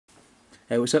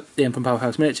Hey, what's up? Ian from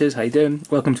Powerhouse Miniatures. How you doing?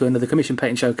 Welcome to another commission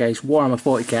painting showcase. Warhammer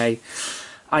 40k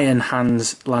Iron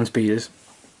Hands Land Speeders.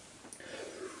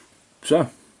 So,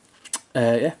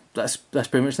 yeah, that's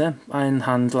pretty much them. Iron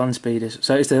Hands Land Speeders.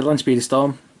 So it's the Land Speeder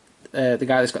Storm. The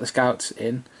guy that's got the scouts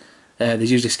in. There's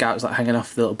usually scouts like hanging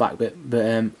off the little back bit, but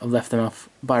I've left them off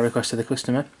by request of the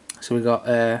customer. So we got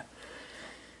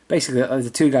basically the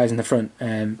two guys in the front.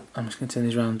 I'm just going to turn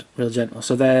these around real gentle.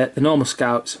 So they're the normal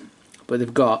scouts, but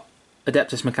they've got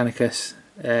Adeptus Mechanicus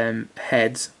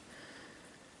heads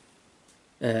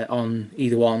on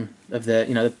either one of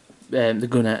the the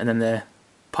gunner and then the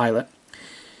pilot.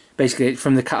 Basically,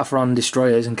 from the Cataphron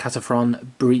destroyers and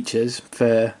Cataphron breachers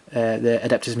for the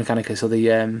Adeptus Mechanicus or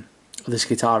the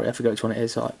Skitarii, I forget which one it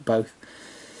is, or like both.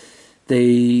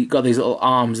 They got these little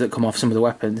arms that come off some of the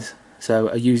weapons, so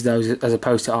I use those as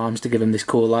opposed to arms to give them this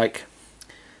cool, like,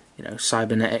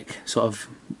 cybernetic, sort of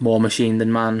more machine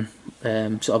than man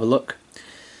sort of a look,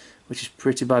 which is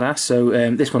pretty badass. So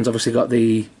this one's obviously got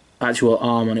the actual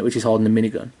arm on it, which is holding the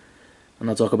minigun, and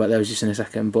I'll talk about those just in a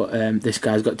second. But this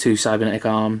guy's got two cybernetic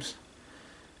arms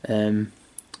and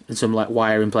some like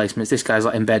wire emplacements. This guy's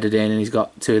like embedded in, and he's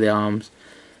got two of the arms.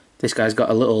 This guy's got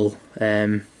a little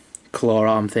claw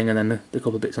arm thing, and then the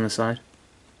couple of bits on the side.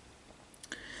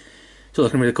 So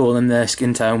looking really cool. And the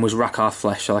skin tone was Rakarth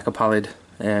flesh, so like a pallid,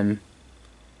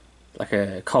 like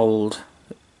a cold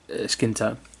skin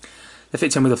tone. They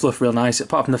fit in with the fluff real nice,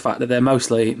 apart from the fact that they're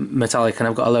mostly metallic, and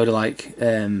I've got a load of like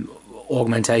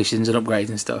augmentations and upgrades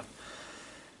and stuff.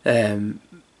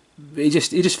 It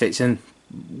just fits in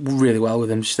really well with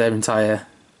them. Just their entire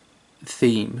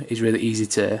theme is really easy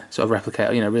to sort of replicate,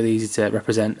 really easy to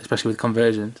represent, especially with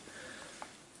conversions.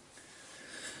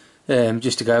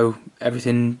 Just to go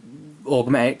everything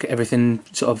augmetic, everything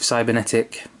sort of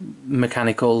cybernetic,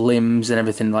 mechanical limbs and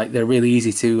everything, like they're really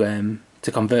easy to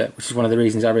convert, which is one of the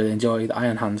reasons I really enjoy the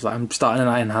Iron Hands. Like, I'm starting an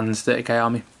Iron Hands 30k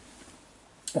army.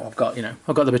 Well, I've got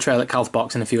the Betrayal at Calth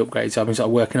box and a few upgrades, so I've been sort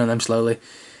of working on them slowly,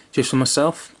 just for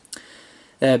myself.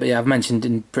 But yeah, I've mentioned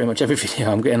in pretty much every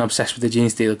video I'm getting obsessed with the Gene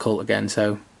Stealer cult again.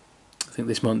 So I think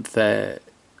this month,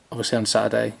 obviously on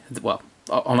Saturday, well,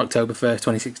 on October 1st,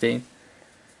 2016,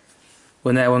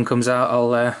 when their one comes out,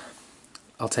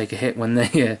 I'll take a hit when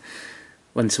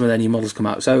when some of their new models come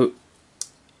out. So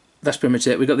that's pretty much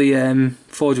it. We got the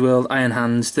Forge World Iron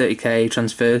Hands 30k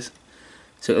transfers.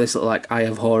 So this little like Eye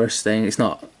of Horus thing. It's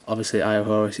not obviously Eye of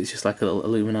Horus. It's just like a little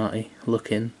Illuminati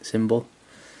looking symbol.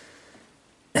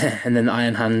 And then the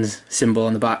Iron Hands symbol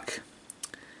on the back.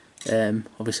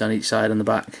 Obviously on each side on the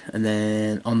back, and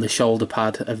then on the shoulder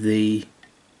pad of the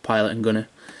pilot and gunner,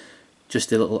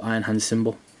 just the little Iron Hands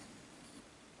symbol.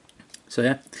 So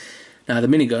yeah. Now the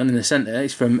minigun in the centre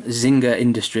is from Zinge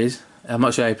Industries. I'm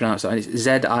not sure how you pronounce that. It's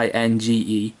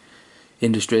Zinge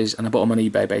Industries, and I bought them on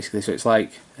eBay basically. So it's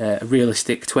like a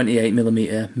realistic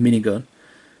 28mm minigun,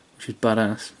 which is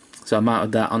badass. So I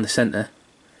mounted that on the centre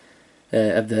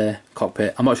of the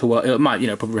cockpit. I'm not sure what it might,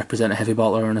 probably represent a heavy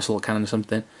bolter or an assault cannon or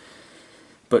something.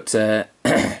 But yeah,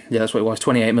 that's what it was.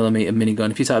 28mm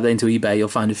minigun. If you type that into eBay, you'll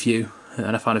find a few,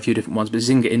 and I found a few different ones. But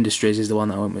Zinge Industries is the one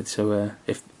that I went with. So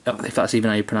if that's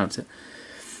even how you pronounce it.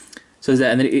 So there's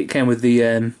that, and then it came with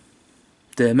the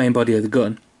main body of the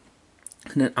gun,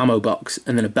 and an ammo box,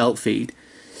 and then a belt feed.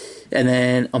 And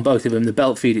then on both of them, the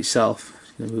belt feed itself,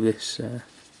 I'm going to move this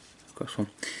across one.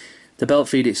 The belt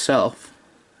feed itself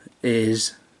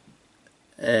is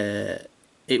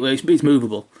it's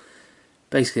movable.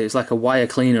 Basically, it's like a wire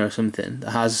cleaner or something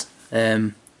that has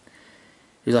it's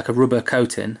like a rubber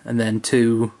coating, and then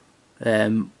two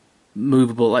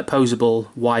movable, like posable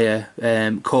wire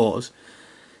cores,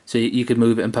 so you could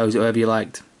move it and pose it however you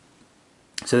liked.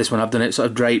 So this one I've done it sort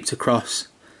of draped across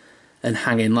and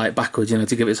hanging like backwards,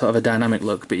 to give it sort of a dynamic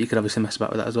look, but you could obviously mess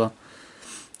about with that as well.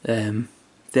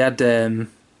 They had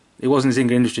it wasn't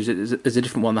Zinge Industries, there's a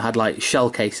different one that had like shell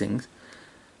casings,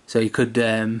 so you could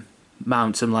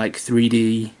mount some like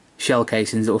 3D shell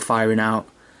casings that were firing out,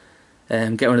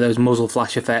 get one of those muzzle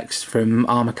flash effects from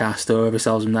Armorcast or whoever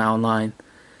sells them now online,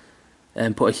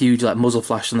 and put a huge like muzzle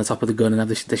flash on the top of the gun and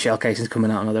have the shell casings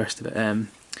coming out and all the rest of it.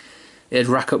 It'd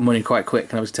rack up money quite quick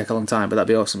and obviously take a long time, but that'd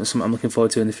be awesome. It's something I'm looking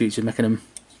forward to in the future, making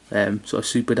them sort of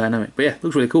super dynamic. But yeah,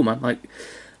 looks really cool, man. Like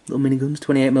little miniguns,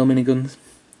 28mm miniguns,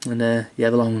 and yeah,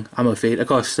 the long ammo feed. Of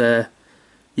course,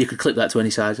 you could clip that to any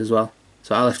size as well.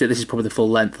 So I left it. This is probably the full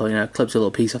length, or clips a little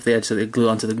piece off the edge so they glue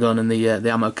onto the gun and the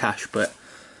ammo cache. But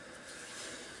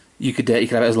you could have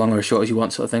it as long or as short as you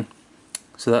want, sort of thing.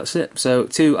 So that's it. So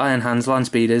two Iron Hands Land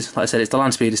Speeders. Like I said, it's the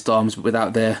Land Speeder Storms, but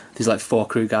without there's like 4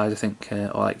 crew guys, I think,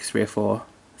 or like 3 or 4.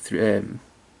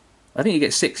 I think you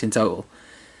get 6 in total.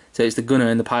 So it's the gunner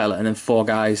and the pilot, and then 4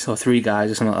 guys or 3 guys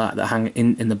or something like that hang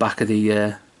in the back of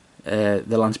the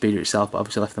land speeder itself. But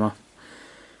obviously left them off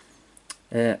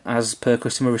as per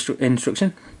customer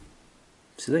instruction.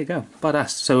 So there you go,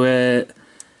 badass. So it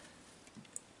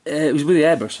was with the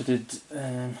airbrush. I did.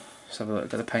 Let's have a look.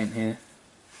 Got the paint here.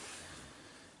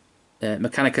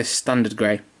 Mechanica Standard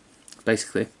Grey,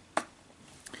 basically.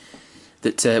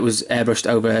 That was airbrushed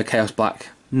over Chaos Black,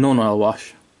 non-oil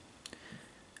wash.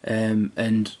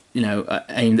 And you know,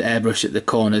 aimed airbrush at the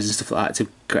corners and stuff like that to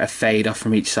get a fade off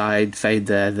from each side, fade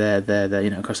there, you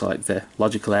know, across like the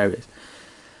logical areas.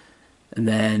 And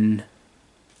then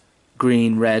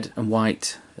green, red, and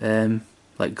white,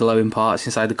 like glowing parts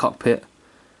inside the cockpit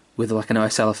with like an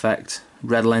OSL effect.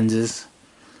 Red lenses,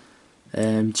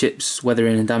 chips,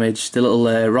 weathering and damage. The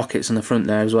little rockets on the front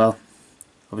there as well.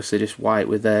 Obviously just white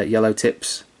with yellow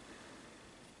tips.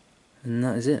 And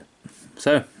that is it.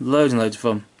 So loads and loads of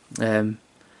fun.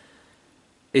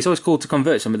 It's always cool to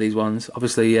convert some of these ones.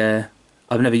 Obviously, I've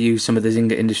never used some of the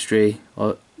Zinge Industry,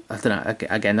 or I don't know.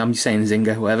 Again, I'm just saying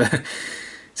Zinge, whatever.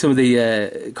 Some of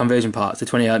the conversion parts, the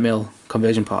 28mm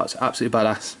conversion parts, absolutely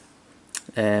badass.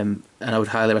 And I would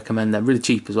highly recommend them. Really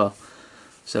cheap as well.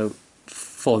 So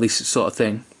for this sort of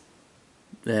thing,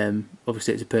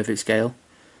 obviously it's a perfect scale.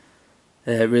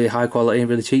 Really high quality and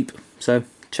really cheap. So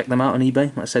check them out on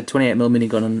eBay. Like I said, 28mm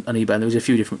minigun on eBay. And there was a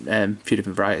few different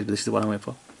varieties, but this is the one I went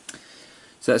for.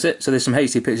 So that's it. So there's some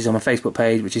HD pictures on my Facebook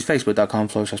page, which is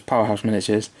facebook.com/Powerhouse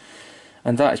Miniatures,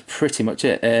 and that is pretty much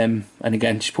it. And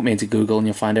again, just put me into Google and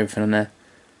you'll find everything on there.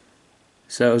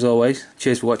 So as always,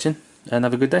 cheers for watching and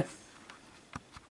have a good day.